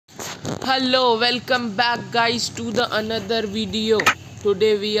Hello, welcome back guys to the another video.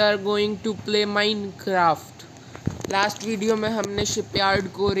 Today we are going to play Minecraft. Last video में हमने shipyard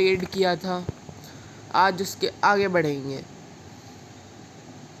को red किया था। आज उसके आगे बढ़ेंगे।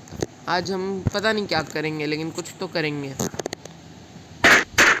 आज हम पता नहीं क्या करेंगे, लेकिन कुछ तो करेंगे।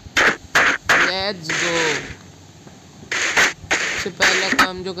 Let's go. सबसे पहला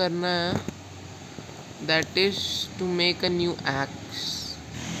काम जो करना है that is to make a new x.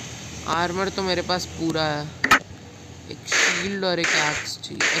 Armour तो मेरे पास पूरा है, एक शील्ड और एक एक्स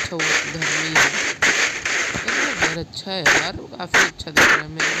चाहिए। अच्छा वो घर में ही है। घर अच्छा है यार, काफ़ी अच्छा दिख रहा है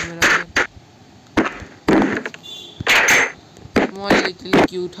मेरा small little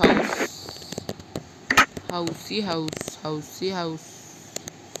cute house.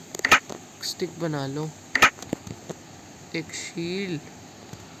 Stick बना लो, एक शील्ड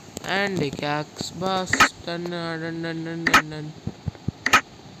एंड एक एक्स। बस डन।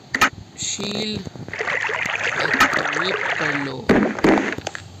 शील्ड इक्विप कर लो,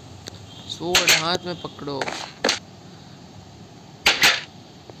 स्वॉर्ड हाथ में पकड़ो। ओह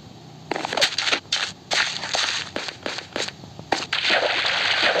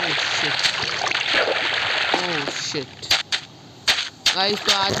शिट गाइस,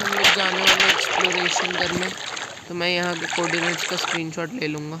 तो आज हम लोग जाने वाले एक्सप्लोरेशन करने। तो मैं यहाँ के कोऑर्डिनेट्स का स्क्रीनशॉट ले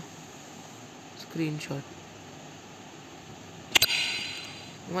लूँगा। स्क्रीनशॉट।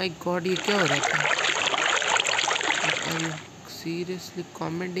 माय गॉड, ये क्या हो रहा था? सीरियसली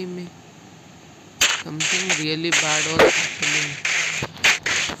कॉमेडी में समथिंग रियली बैड और हैपनिंग।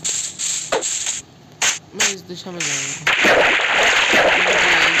 मैं इस दिशा में जाऊंगा।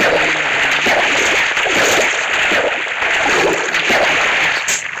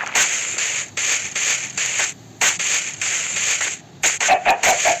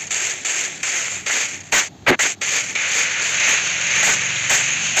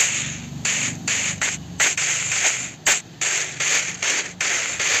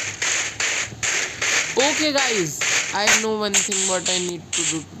 Okay guys, I know one thing what I need to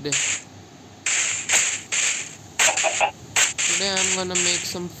do today. Today I'm gonna make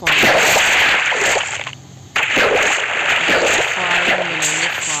some farm बनाएंगे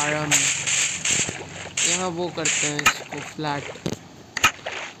फार्म। यहाँ वो करते हैं इसको फ्लैट,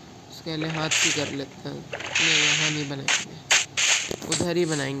 इसके लिए हाथ ही कर लेते हैं। नहीं, यहाँ नहीं बनाएंगे, उधर ही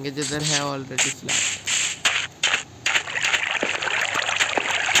बनाएंगे जिधर है ऑलरेडी फ्लैट।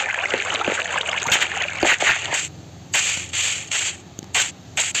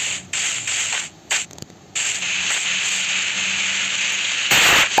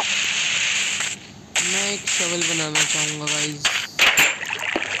 एक शवल बनाना चाहूँगा guys.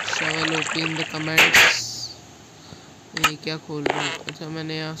 Shovel OP in the comments. ये क्या खोल रहा हूँ? अच्छा,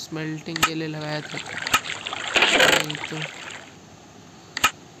 मैंने यहाँ स्मेल्टिंग के लिए लगाया था। नहीं तो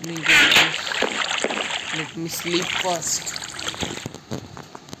नहीं, लेट मी स्लीप फर्स्ट।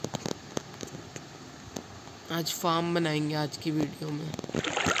 आज फार्म बनाएंगे आज की वीडियो में।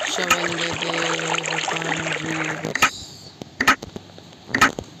 शवल दे दे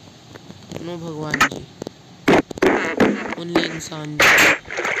नो भगवान जी, only इंसान जी।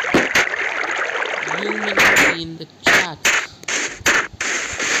 Human in the chat.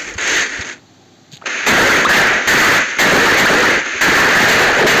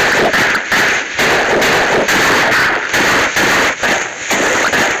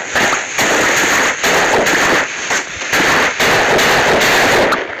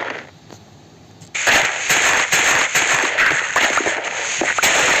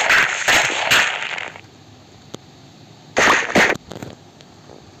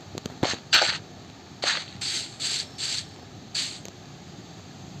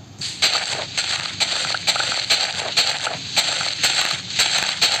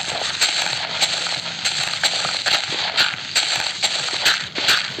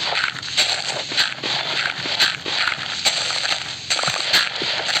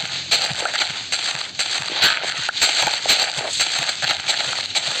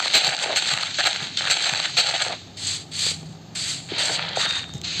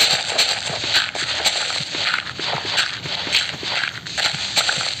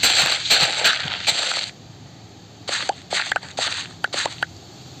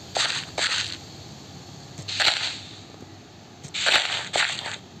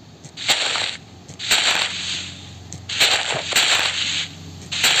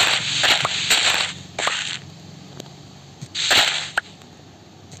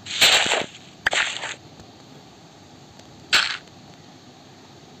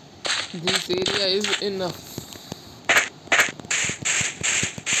 This area is enough.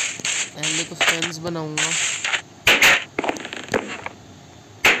 पहले तो फेंस बनाऊंगा।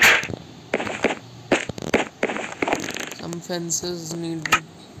 fences needed.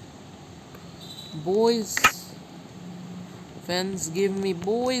 Boys, fence, give me,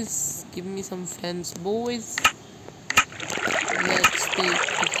 boys. Give me some fence, boys. Let's take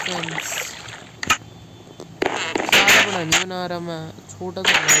the fence. ज़्यादा बड़ा नहीं बना रहा मैं, छोटा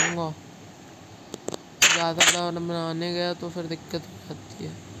सा बनाऊंगा. ज़्यादा बड़ा बनाने गया तो फिर दिक्कत हो जाती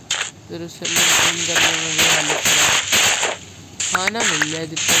है. फिर उससे मेंटेन करने में भी हालत खराब. खाना मिल जाए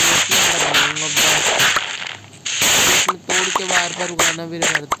जितना मैं बनाऊंगा बस. इसमें तोड़ के बार बार उगाना भी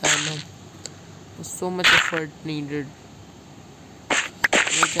पड़ता है ना. So much effort needed,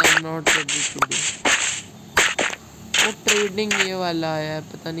 which I am not ready to do. वो ट्रेडिंग ये वाला आया है,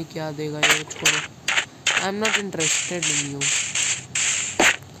 पता नहीं क्या देगा ये. छोड़ो, I am not interested in you.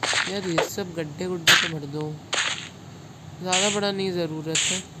 यार ये सब गड्ढे गुड्ढे तो भर दो, ज़्यादा बड़ा नहीं ज़रूरत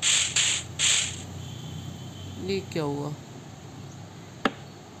है. ये क्या हुआ?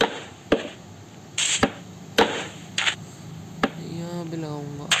 यहाँ भी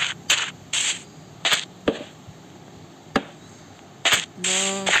लगाऊंगा.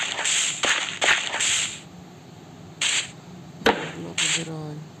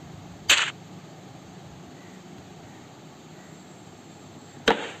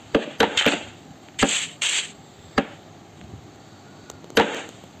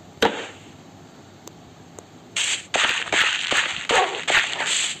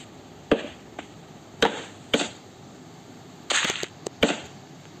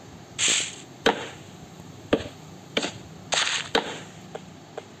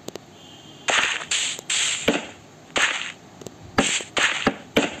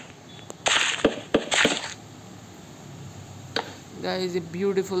 गाइस, ये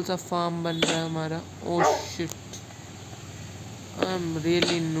ब्यूटीफुल सा फार्म बन रहा है हमारा. Oh shit, I am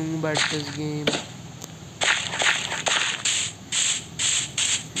really noob at this game.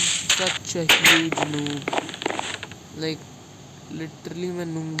 Such a huge noob. Like literally मैं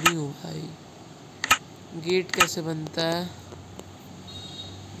नूब ही हूँ भाई. गेट कैसे बनता है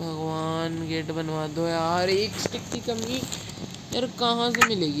भगवान? गेट बनवा दो यार. एक स्टिक की कमी यार, कहाँ से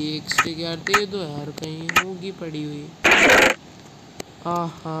मिलेगी एक स्टिक यार? दे दो यार, कहीं होगी पड़ी हुई.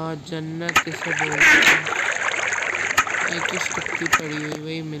 हाँ, जन्नत किसे बोलते हैं. एक ही स्टिक पड़ी हुई,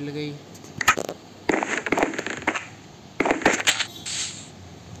 वही मिल गई.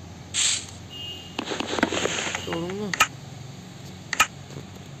 तोड़ूंगा.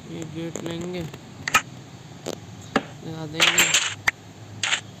 ये गेट लेंगे, लगा देंगे.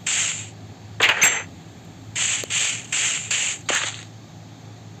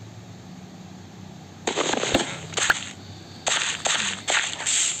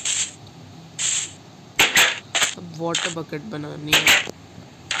 वाटर बकेट बनानी है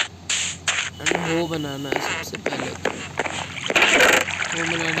एंड वो बनाना है सबसे पहले. तो वो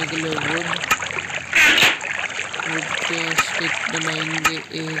बनाने के लिए वुड के स्टिक बनाएंगे.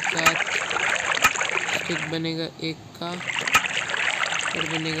 एक आध स्टिक बनेगा एक का, फिर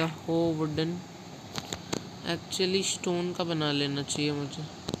बनेगा हो वुडन. एक्चुअली स्टोन का बना लेना चाहिए मुझे.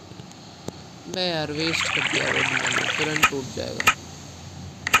 बे यार वेस्ट कर दिया वो बनाना, तुरंत टूट जाएगा.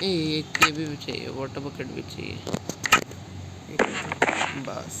 एक ये भी चाहिए, वाटर बकेट भी चाहिए.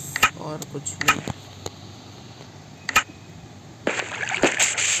 बस और कुछ नहीं.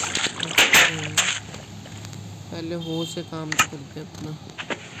 पहले हो से काम तो करते हैं अपना.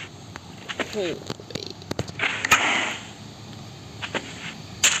 हो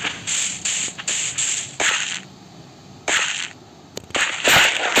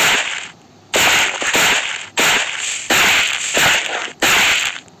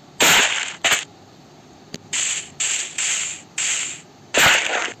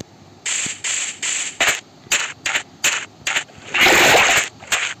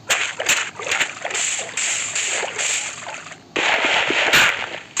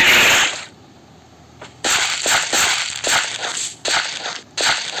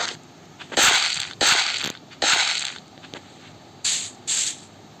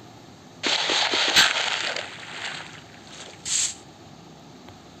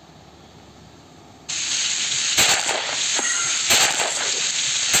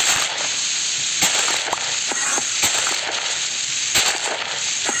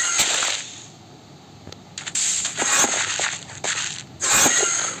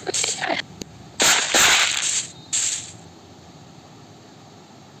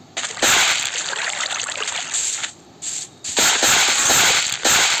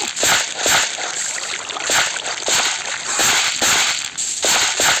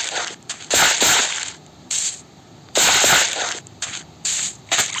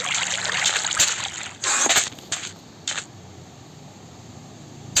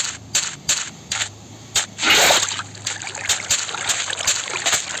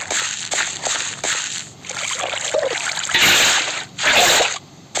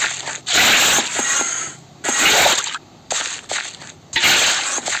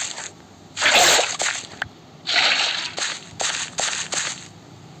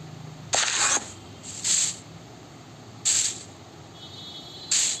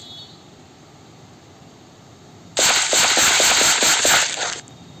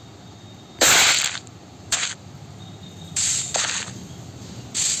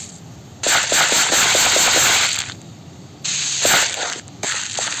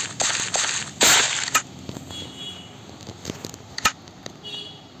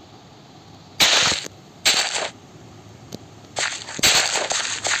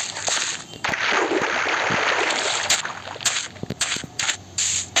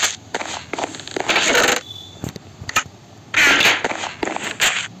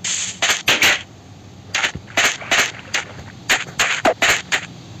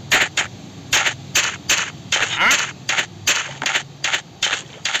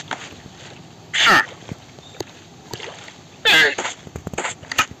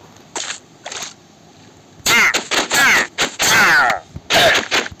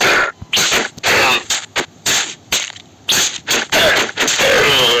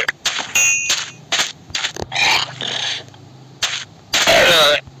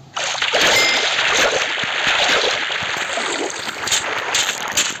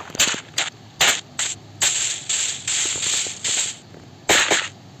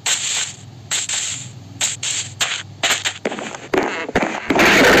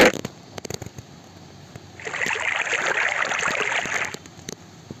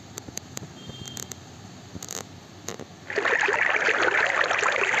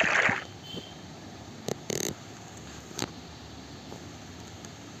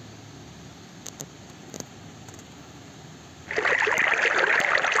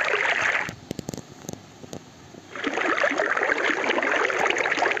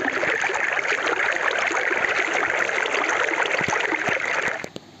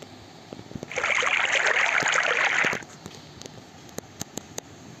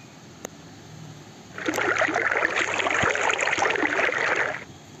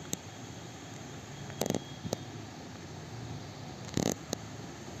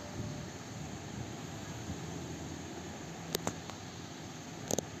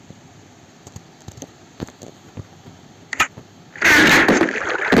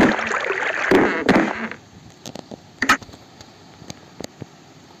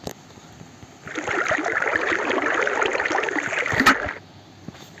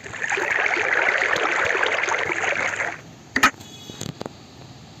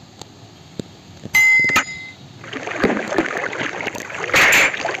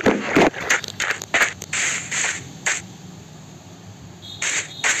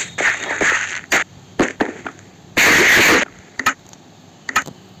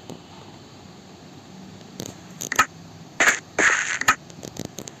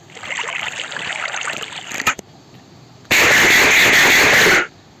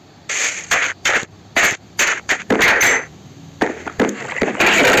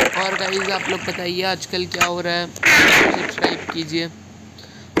गाइस आप लोग बताइए आजकल क्या हो रहा है। सब्सक्राइब कीजिए,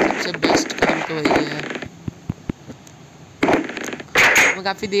 सबसे बेस्ट काम तो वही है। मैं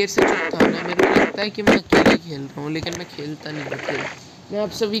काफ़ी देर से चुप था ना, मेरे को लगता है कि मैं अकेले खेल रहा हूँ, लेकिन मैं खेलता नहीं हूँ। मैं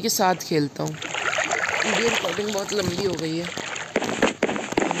आप सभी के साथ खेलता हूँ। वीडियो रिकॉर्डिंग बहुत लंबी हो गई है।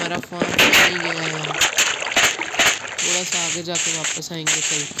 हमारा फार्म नहीं गया है, थोड़ा सा आगे जाके वापस आएंगे,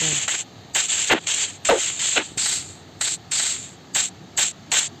 चलते हैं।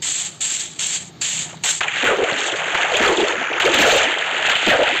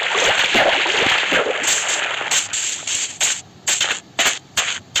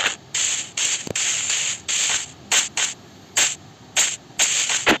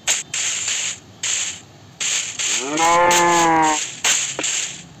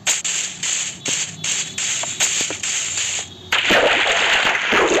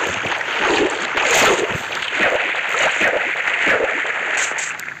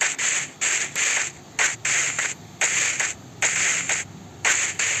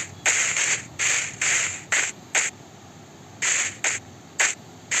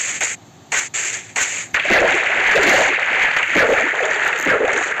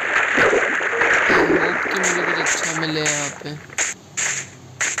 मिले यहाँ पे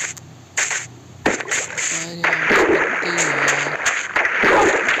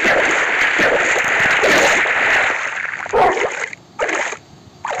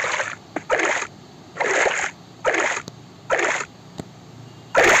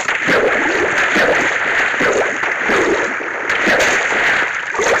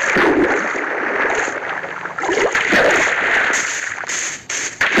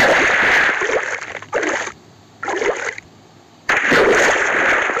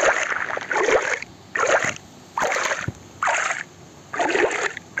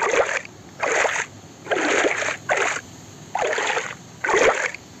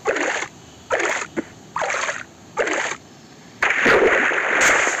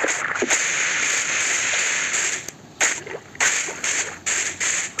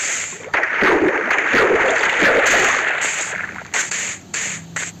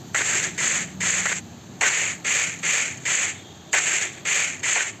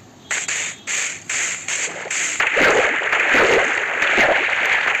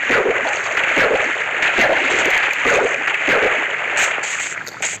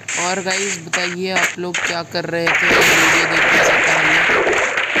और गाइस बताइए आप लोग क्या कर रहे थे वीडियो देखने से पहले।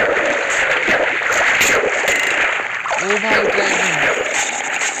 ओ भाई ड्रैगन,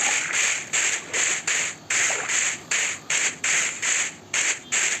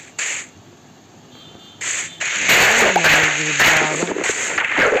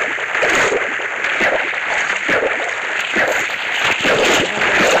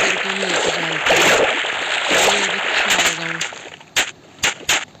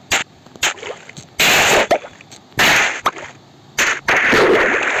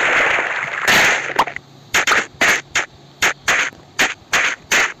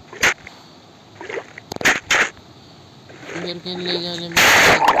 मेरे को ले जाने में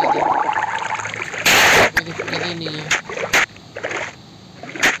कोई दिक्कत ही नहीं है।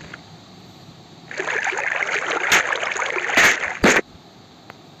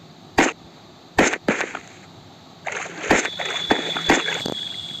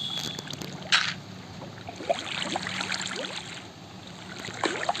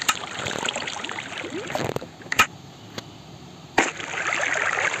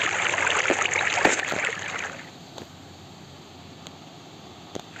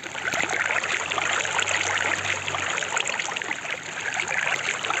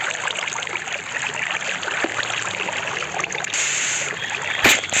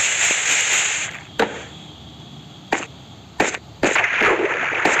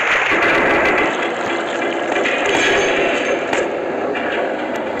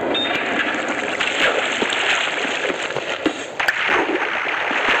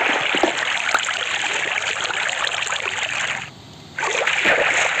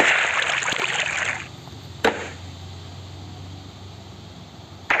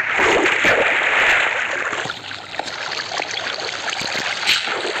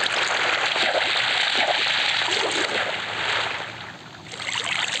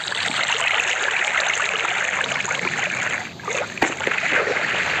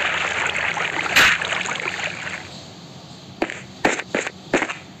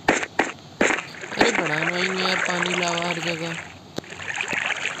 पानी लावा हर जगह,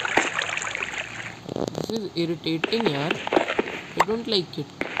 दिस इज इरिटेटिंग यार, I don't like it.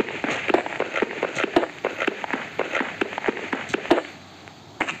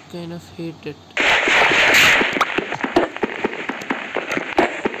 Kind of hate it.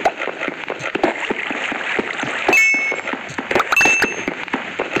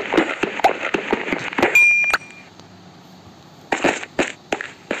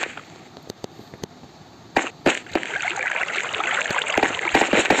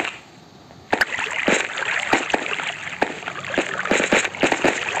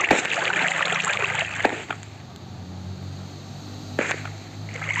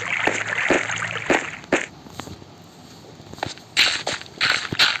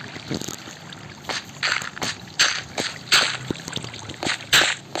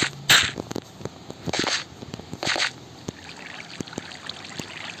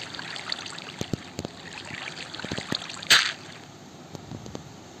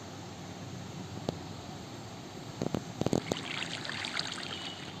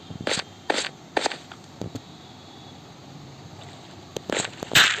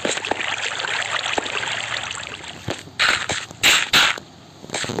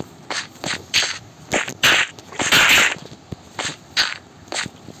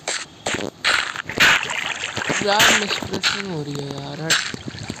 यार मिसप्रेसिंग हो रही है यार, हट।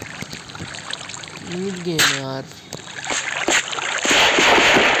 नीट गेम है यार।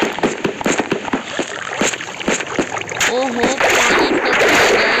 ओहो पानी रुका पड़ा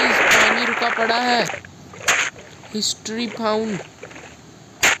है गाइस, पानी रुका पड़ा है। History found,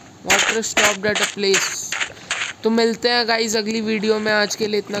 water stopped at a place. तो मिलते हैं गाइस अगली वीडियो में, आज के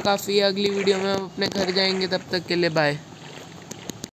लिए इतना काफ़ी है। अगली वीडियो में हम अपने घर जाएंगे, तब तक के लिए बाय।